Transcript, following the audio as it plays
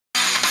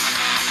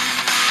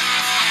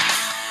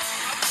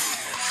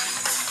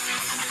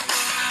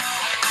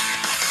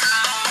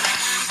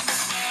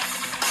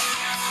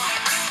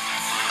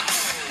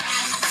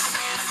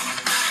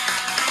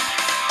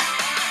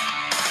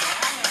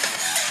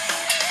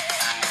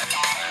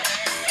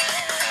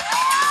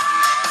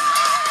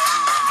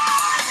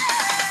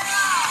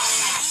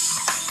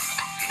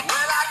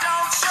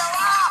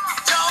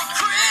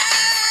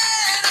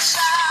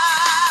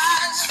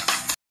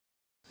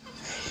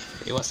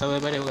So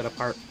everybody, we're gonna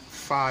part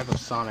 5 of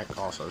Sonic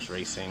All-Stars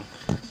Racing.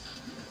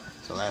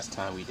 So last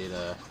time we did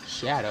a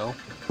Shadow,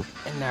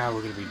 and now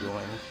we're gonna be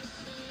doing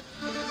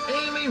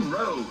Amy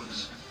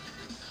Rose.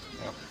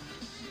 Yep.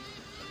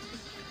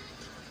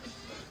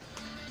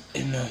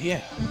 And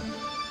yeah,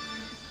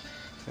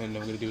 and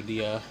then we're gonna do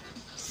the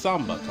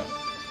Samba Cup.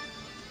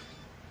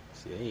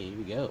 So hey, here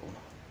we go.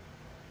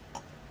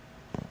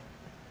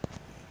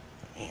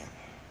 Man.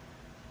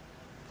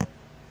 Right.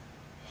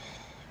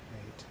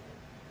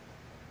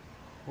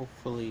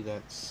 Hopefully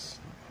that's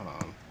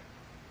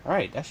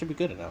Alright, that should be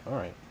good enough.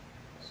 Alright.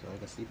 So I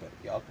can see better.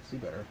 Y'all can see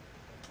better.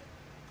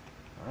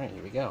 Alright,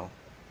 here we go.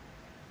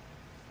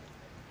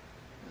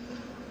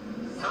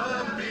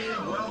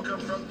 Being welcome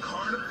from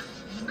Carter.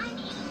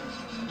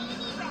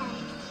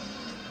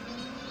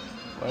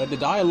 Well, the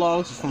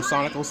dialogues is from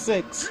Sonic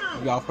 06.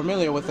 Y'all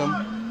familiar with them?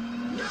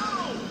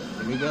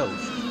 Here we go.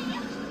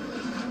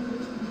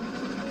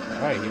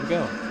 Alright, here we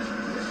go.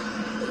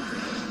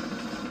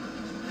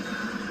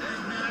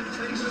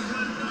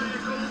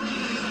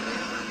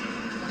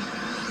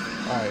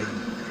 Alright.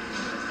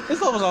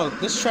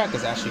 This track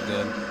is actually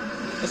good.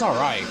 It's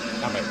alright.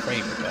 Not my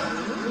favorite though.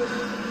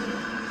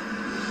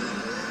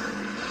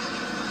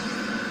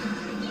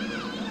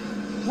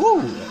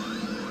 Woo!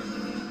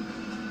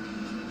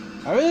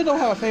 I really don't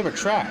have a favorite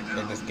track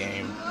in this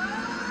game.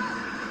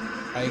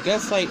 I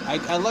guess like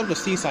I love the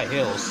Seaside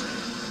Hills.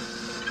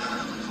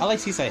 I like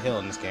Seaside Hill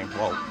in this game.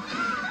 Whoa.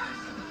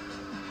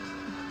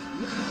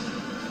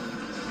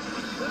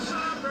 Listen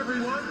up,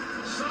 everyone.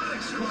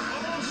 Sonic's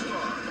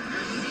All-Star.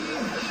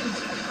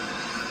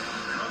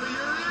 Cover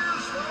your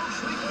ears, folks.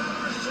 We got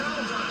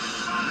ourselves a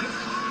Sonic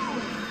crew.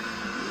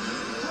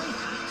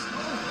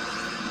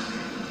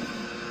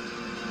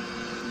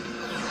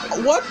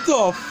 What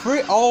the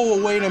frick?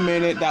 Oh, wait a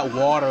minute. That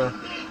water.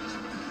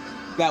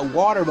 That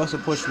water must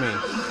have pushed me.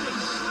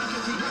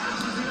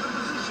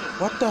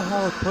 What the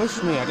hell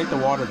pushed me? I think the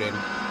water did.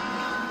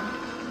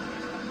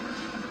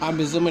 I'm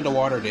assuming the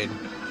water did.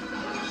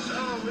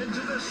 So,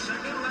 into the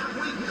second lap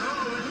we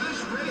go, and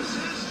this race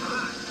is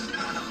hot.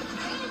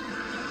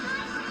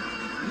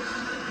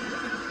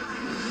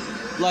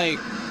 Like,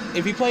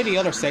 if you play the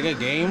other Sega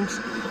games,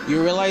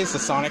 you realize the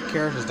Sonic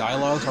characters'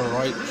 dialogues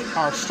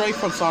are straight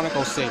from Sonic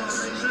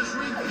 06.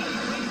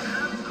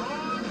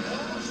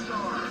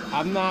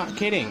 I'm not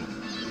kidding.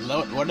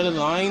 What are the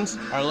lines?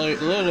 Are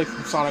literally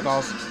from Sonic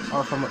or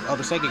from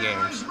other Sega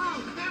games.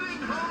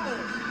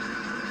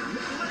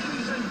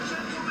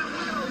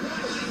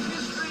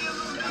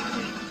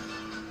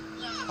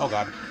 Oh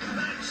god.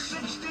 That's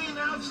 16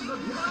 ounces of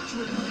punch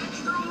with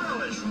extra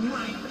relish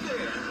right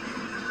there.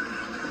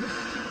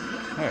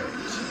 Alright.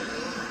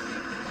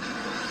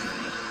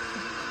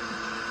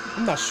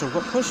 I'm not sure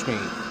what pushed me.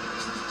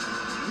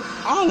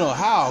 I don't know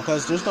how,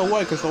 because there's no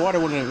way, because the water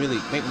wouldn't really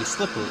make me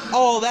slippery.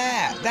 Oh,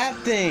 that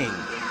thing!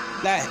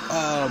 That,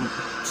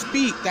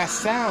 that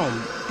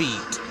sound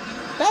beat.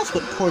 That's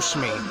what pushed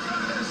me.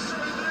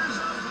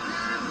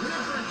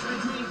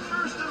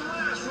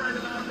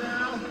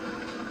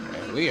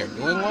 And we are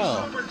doing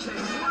well.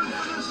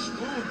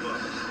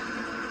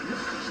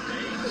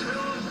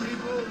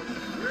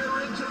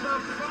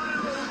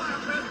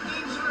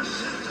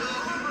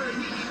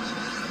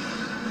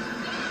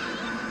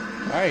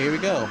 Alright, here we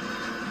go.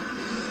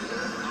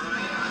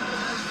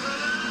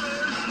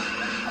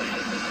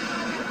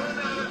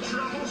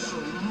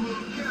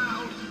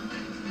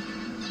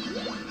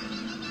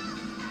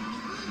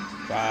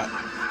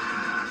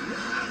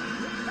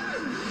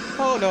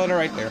 Oh no, they're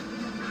right there.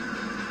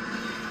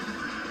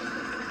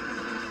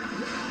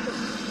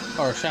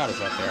 Or Shadow's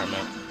right there, I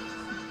meant.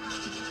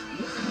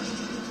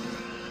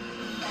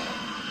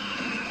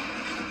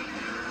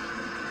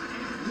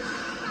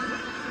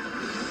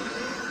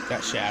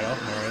 Got Shadow.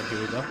 Alright,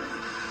 here we go.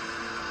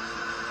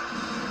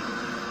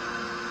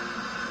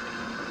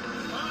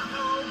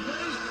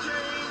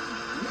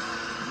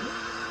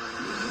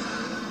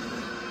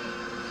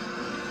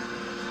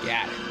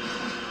 Got it.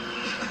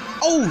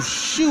 Oh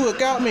shoot, it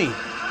got me.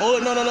 Oh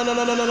no.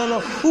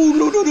 Ooh,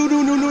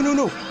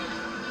 no.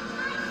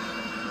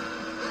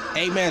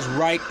 8-Man's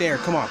right there.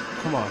 Come on.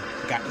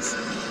 Got this.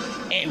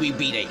 And we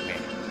beat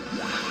 8-Man.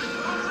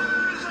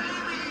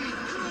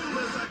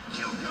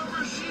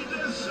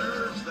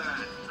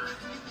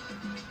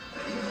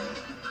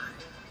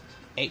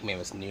 8-Man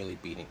was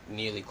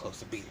nearly close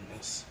to beating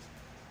this.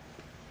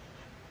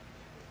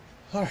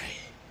 Alright.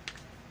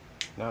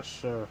 Not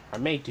sure. I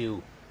may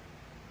do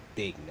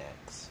Big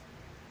next.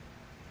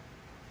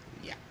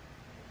 Yeah.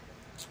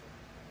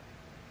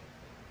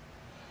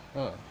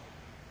 Oh,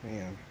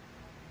 man.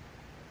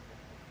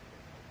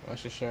 I'm not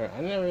sure.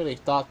 I never really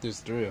thought this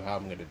through how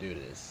I'm gonna do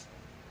this.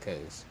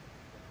 Because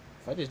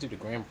if I just do the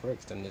Grand Prix,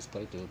 then this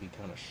playthrough will be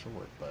kind of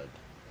short. But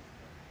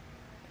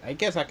I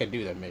guess I could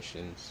do the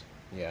missions.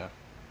 Yeah.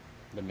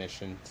 The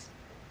missions.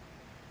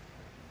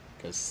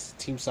 Because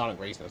Team Sonic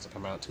Racing doesn't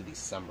come out until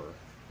December.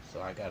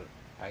 So I got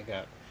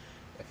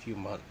a few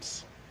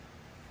months.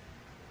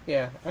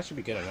 Yeah, that should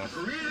be good enough.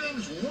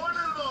 Greetings, one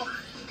and all.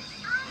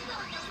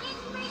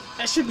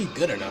 That should be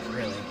good enough,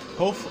 really.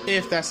 Hopefully,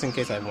 if that's in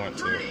case I want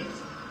to.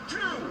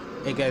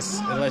 I guess,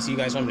 unless you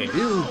guys want me to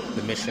do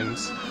the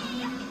missions,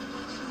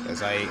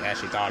 because I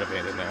actually thought of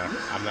it, and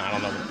I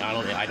don't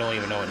know. I don't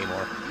even know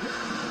anymore.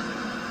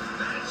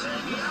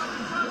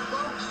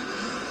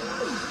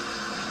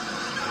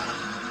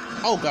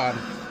 Oh God!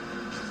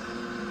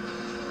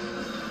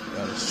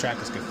 Oh, this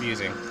track is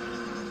confusing.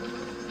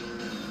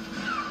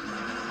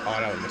 Oh,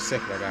 that was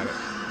sick. I got it.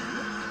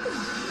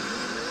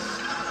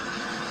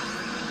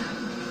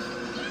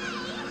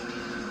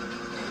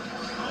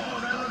 Oh,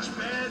 that looks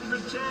bad for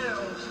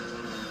Tails.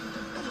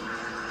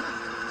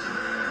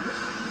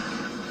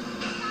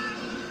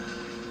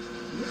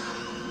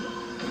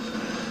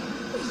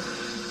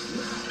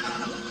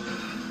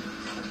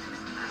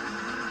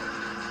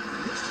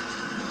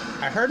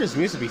 I heard his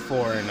music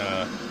before in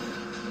the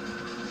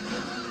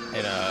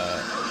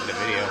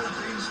video.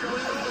 Things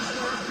going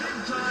all-star big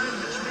time,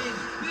 which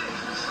means big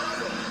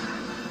trouble.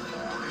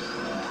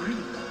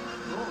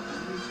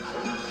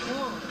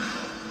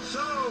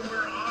 So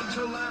we're on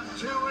to lap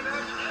 2 and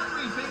have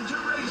everything to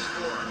race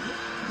for.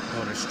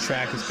 Oh, this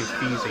track is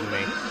confusing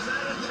me.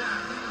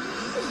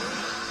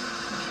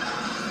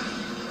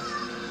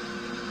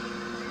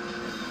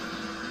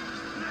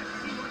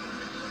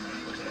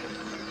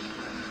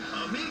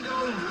 Amigo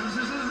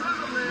loses his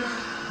rhythm there.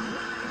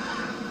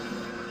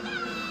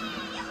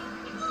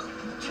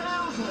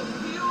 Tails will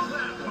feel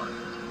that one.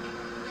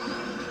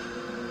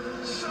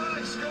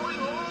 Sonic's going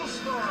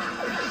all-star.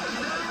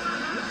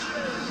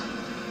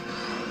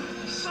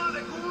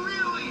 Sonic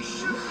really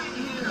shooting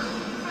here.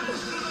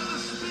 Faster than the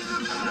speed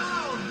of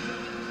sound.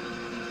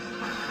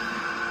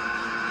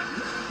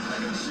 I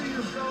can see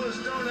you fellas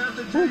don't have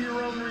to do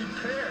your own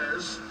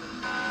repairs.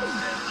 And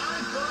I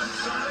thought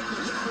Sonic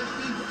was quick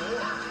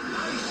before.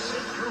 I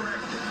sit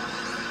corrected.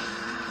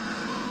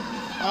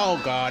 Oh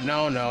God,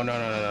 no.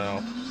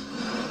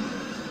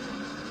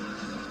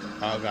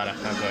 Oh God,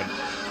 I'm not good.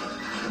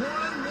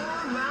 One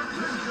more lap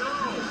to go.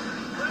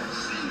 Let's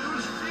see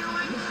who's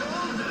feeling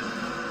golden.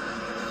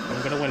 I'm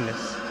gonna win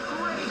this.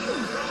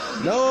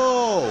 Great.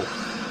 No!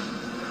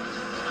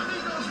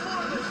 Amigos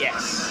more than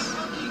Yes.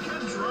 monkey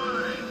can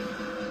drive.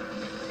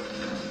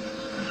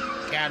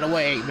 Get out of the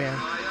way, man.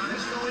 Ion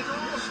is going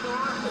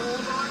all-star.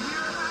 Hold on to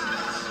your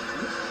hats.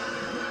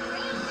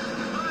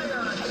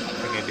 Ion.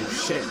 I can't do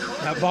shit.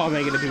 That bomb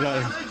ain't gonna do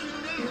nothing.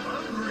 Making me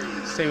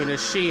hungry. Saving the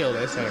shield,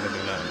 that's not gonna do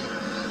nothing.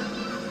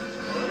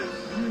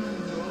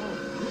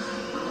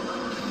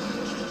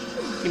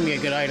 Give me a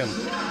good item.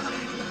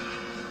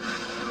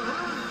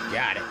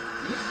 Got it.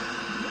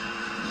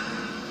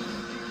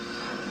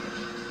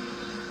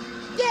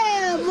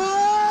 Yeah,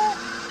 boy!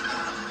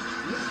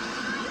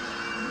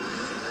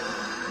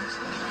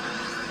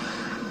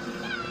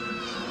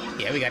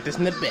 Yeah, we got this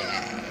in the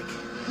bag.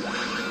 What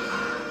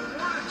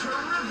a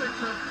terrific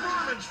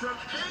performance from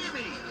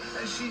Amy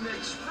as she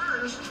makes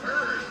first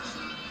turns.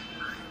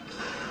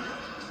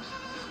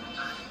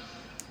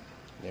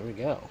 There we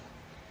go.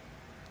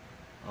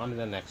 On to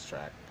the next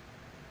track.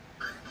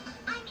 I'm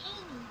Amy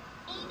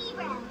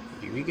Rose.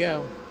 Here we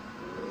go.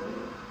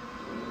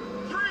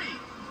 3,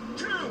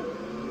 2,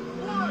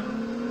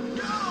 1,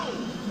 go!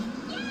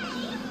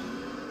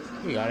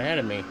 You got ahead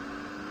of me.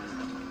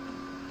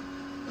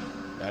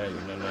 That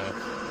isn't enough.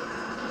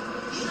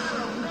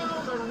 Shadow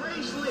now the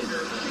race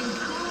leader, looking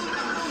cool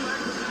and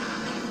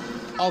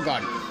collected. Oh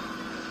God.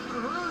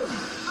 The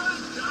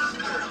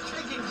doctor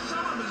taking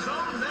some of his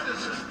own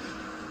medicine.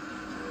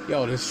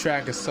 Yo, this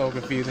track is so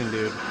confusing,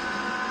 dude.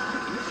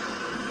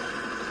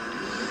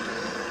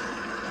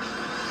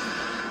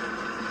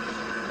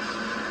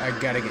 I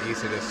gotta get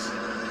used to this.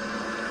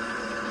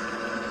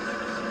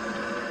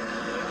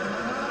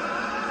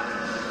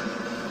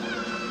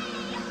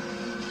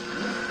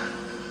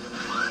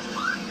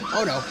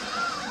 Oh no.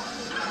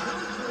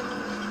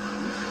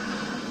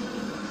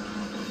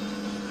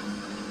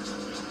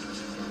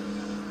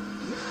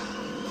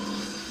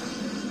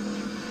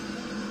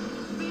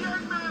 The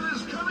Eggman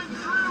is coming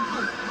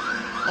through.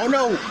 Oh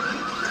no.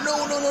 No.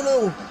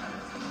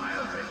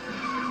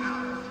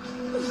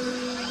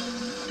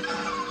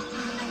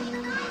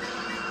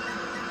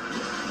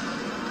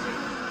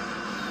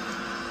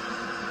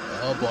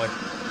 Oh boy.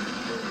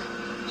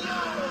 Yo,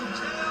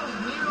 Tails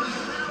nearly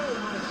fell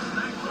over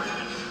that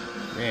crash.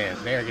 Man,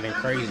 they're getting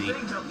crazy.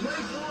 Everything to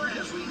play for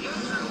as we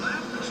enter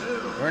lap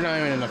 2. We're not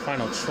even in the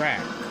final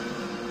track.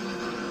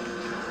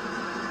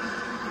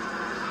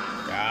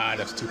 God,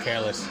 that's too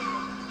careless.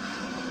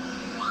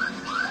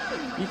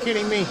 You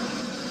kidding me?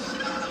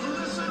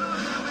 Listen up,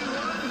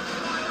 everyone.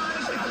 My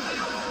eyes are the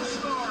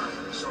all-star,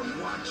 so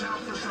watch out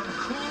for some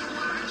cool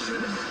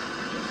action.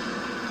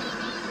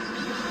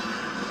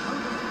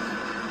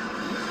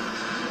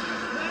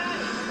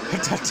 I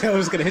thought Taylor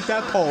was gonna hit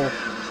that pole. I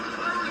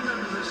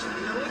remember this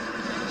feeling.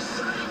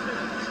 Excitement.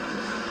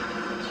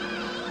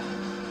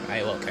 I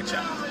will catch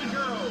up. Down they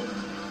go.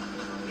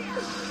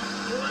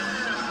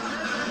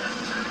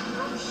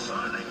 From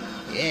Sonic.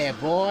 Yeah,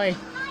 boy.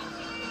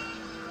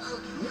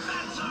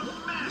 That's a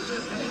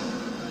massive hit.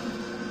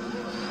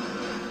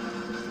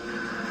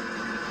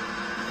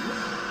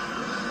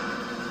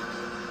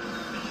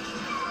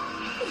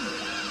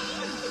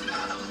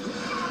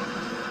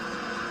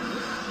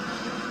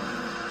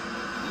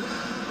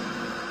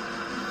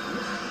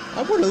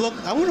 I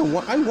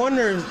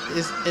wonder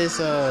is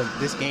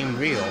this game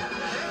real?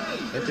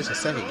 If there's a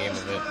second game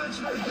of it.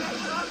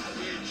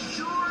 It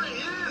sure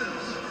is.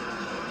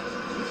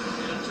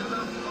 Into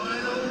the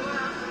final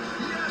lap.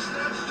 Yes,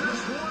 that's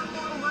just one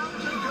more lap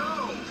to go.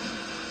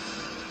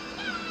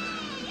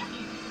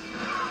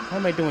 How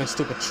am I doing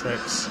stupid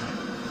tricks?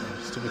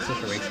 Stupid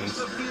situations. Shakes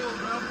the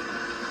field up.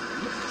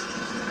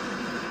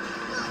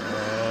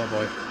 Oh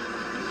boy.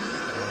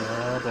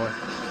 Oh boy.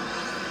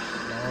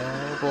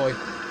 Oh boy.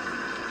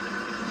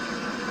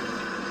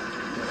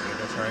 Okay,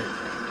 that's right.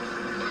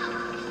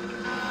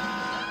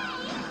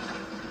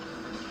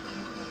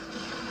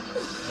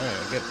 Oh,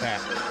 good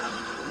pack.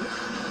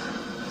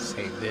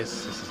 Save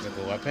this. This is a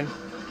good weapon.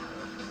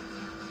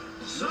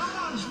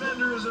 Someone's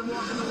vendor isn't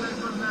walking away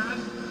from that.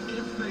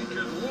 If they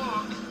could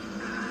walk.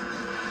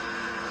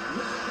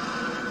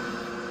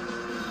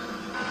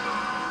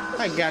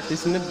 I got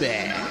this in the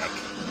bag.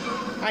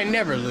 I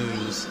never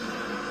lose.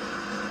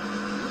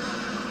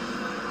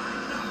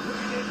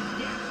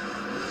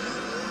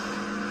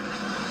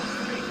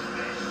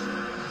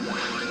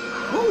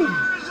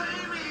 There's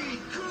Amy!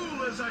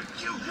 Cool as a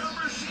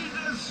cucumber, she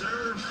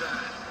deserves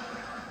that.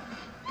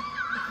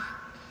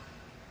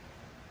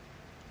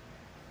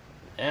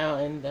 Now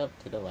end up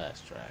to the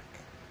last track.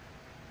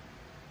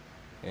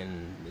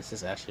 And this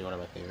is actually one of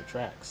my favorite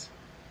tracks.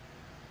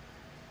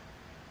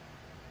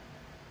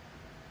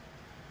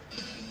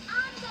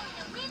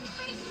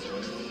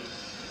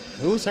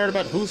 Who's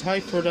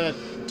hyped for the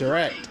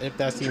direct, if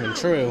that's even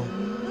true?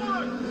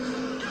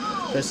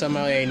 There's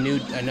somehow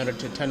another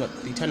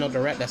Nintendo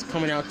Direct that's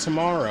coming out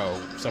tomorrow,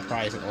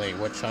 surprisingly,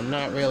 which I'm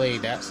not really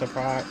that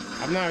surprised.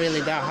 I'm not really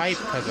that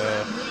hyped because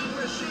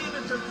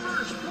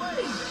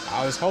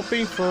I was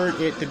hoping for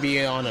it to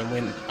be on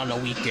a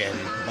weekend,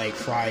 like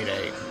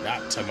Friday,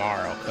 not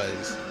tomorrow,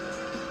 because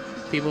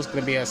people's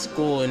gonna be at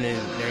school and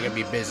then they're gonna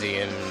be busy,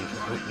 and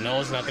no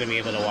one's not gonna be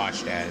able to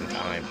watch that in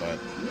time.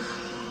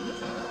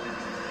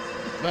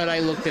 But I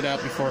looked it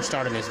up before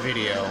starting this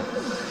video,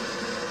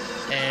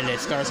 and it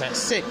starts at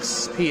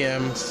 6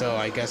 p.m., so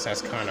I guess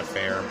that's kind of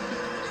fair.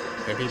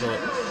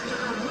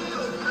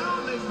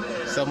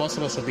 So most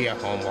of us will be at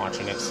home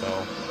watching it,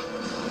 so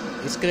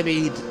it's gonna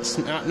be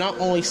not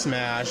only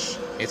Smash,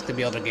 it's gonna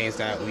be other games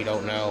that we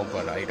don't know,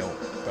 but the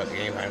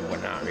games I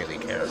would not really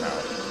care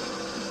about.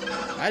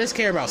 I just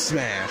care about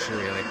Smash,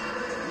 really.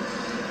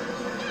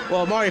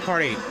 Well, Mario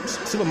Party,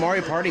 Super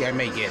Mario Party, I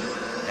may get.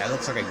 That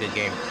looks like a good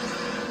game.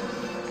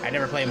 I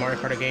never played Mario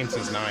Party games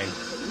since 9.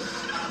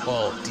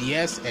 Well,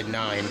 DS and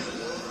 9.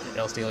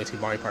 Those the only two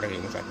Mario Party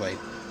games I played.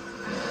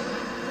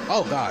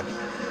 Oh god.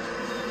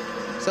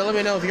 So let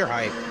me know if you're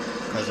hyped.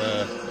 Cause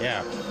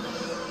yeah.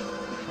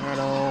 I don't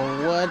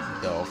know what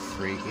the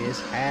freak is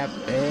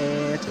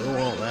happening to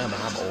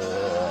my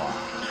boy.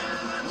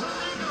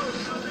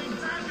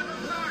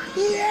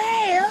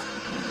 Yeah!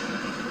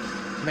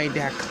 Made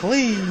that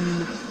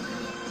clean.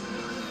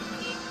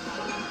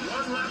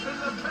 One lap in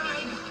the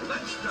bag.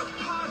 Let's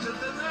deposit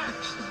the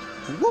next.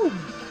 Woo!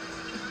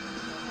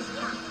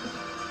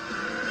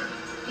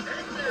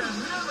 Eggman's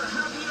never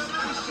happy on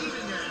my seat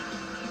again.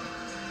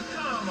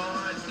 Come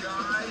on,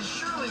 guys.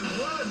 Surely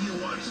one of you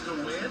wants to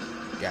win.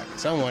 Got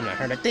someone. I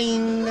heard a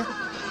ding.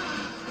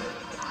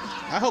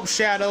 I hope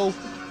Shadow,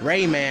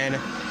 Rayman,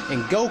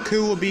 and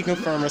Goku will be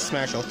confirmed as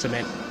Smash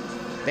Ultimate.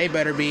 They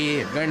better be.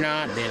 If they're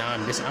not, then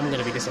I'm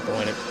gonna be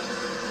disappointed.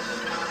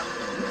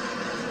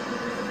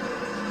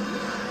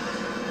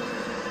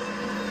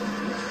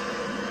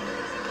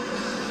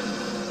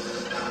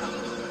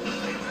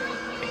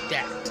 Like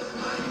that.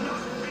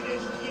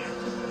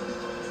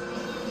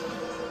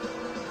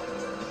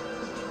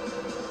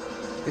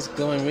 It's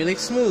going really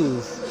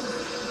smooth.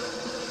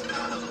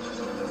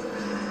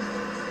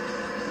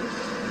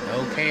 No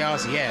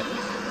chaos yet.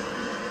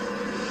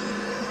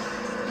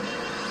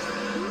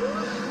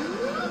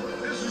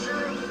 This is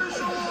your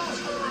official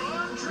All-Star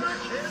on-track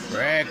hit.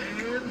 Frick.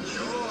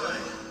 Enjoy.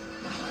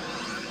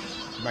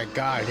 My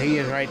god, he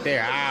is right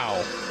there.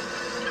 Ow.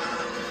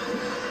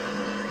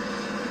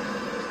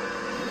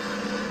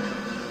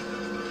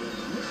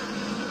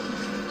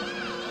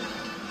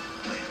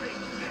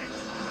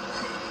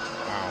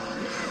 Wow.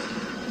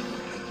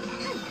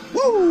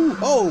 Woo!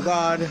 Oh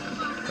god.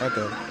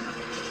 Okay.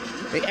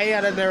 The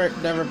AI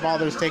never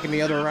bothers taking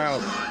the other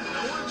route. No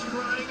one's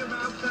crying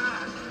about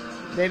that.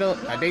 They don't.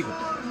 I think.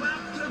 One more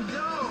lap to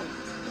go.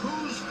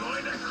 Who's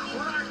going to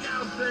crack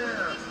out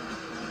there?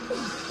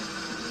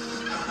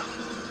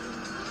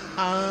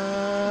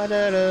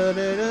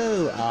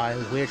 I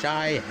wish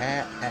I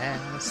had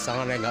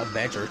Sonic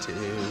Adventure 2.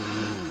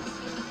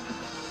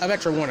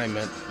 Adventure 1 I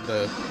meant.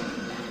 The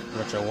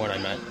Adventure 1 I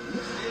meant.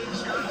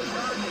 It's got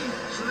foggy,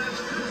 so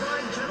that's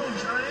goodbye, Gentle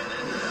Giant,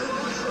 and hello,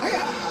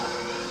 Shrek.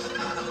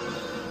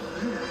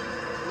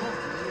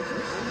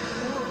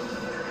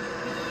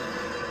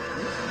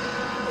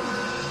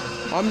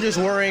 I'm just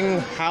worrying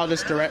how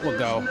this direct will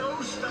go.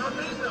 No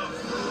stopping the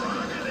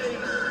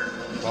Froginator.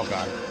 Oh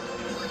god.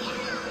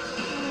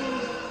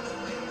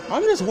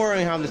 I'm just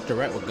worrying how this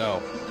direct will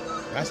go.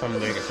 That's what I'm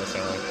really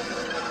concerned with.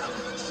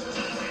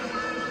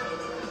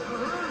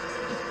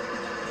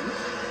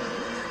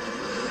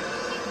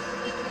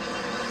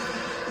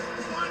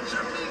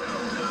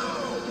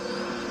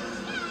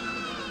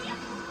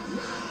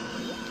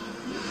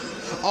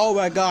 Oh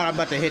my god, I'm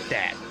about to hit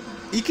that.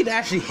 You can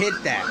actually hit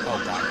that.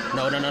 Oh god.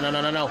 No, no, no, no,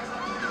 no, no, no.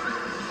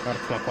 Come on,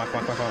 come on, come on, come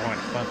on, come on,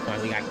 come on, come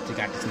on. We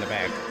got this in the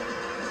bag.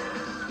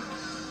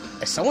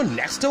 Is someone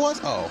next to us?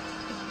 Oh.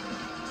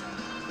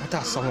 I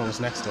thought someone was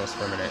next to us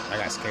for a minute. I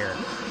got scared.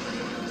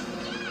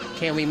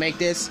 Can we make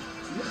this?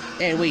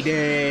 And we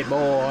did,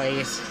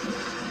 boys.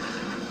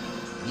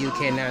 You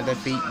cannot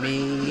defeat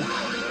me.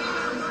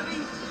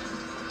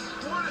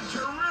 What a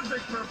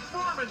terrific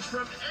performance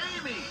from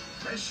Amy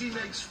as she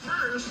makes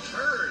first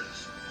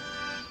turns.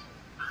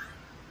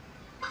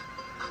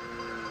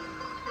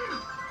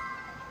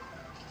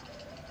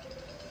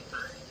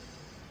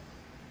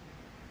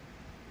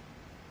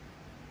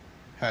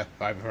 Huh,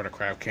 right before the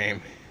crowd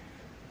came.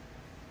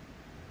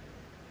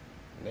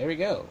 There we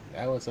go.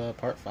 That was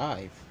part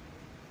 5.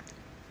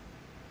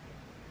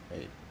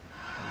 Wait.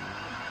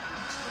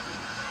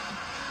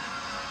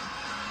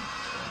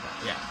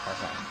 Yeah, part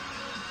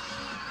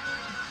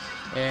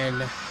 5.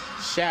 And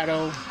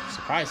Shadow,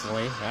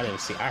 surprisingly,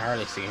 I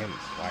hardly see him.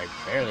 I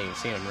barely even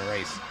see him in the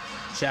race.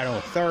 Shadow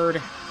in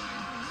 3rd,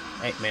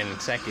 8-Man in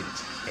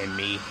 2nd, and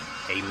me,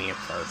 Amy in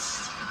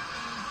 1st.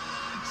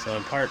 So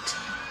in part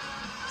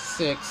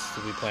 6,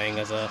 we'll be playing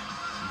as a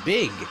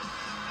Big.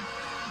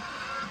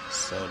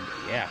 So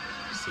yeah,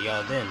 see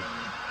y'all then.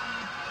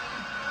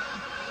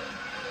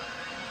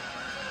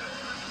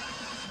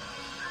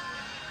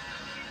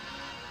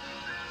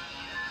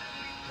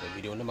 We'll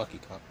be doing the Monkey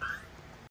Cup.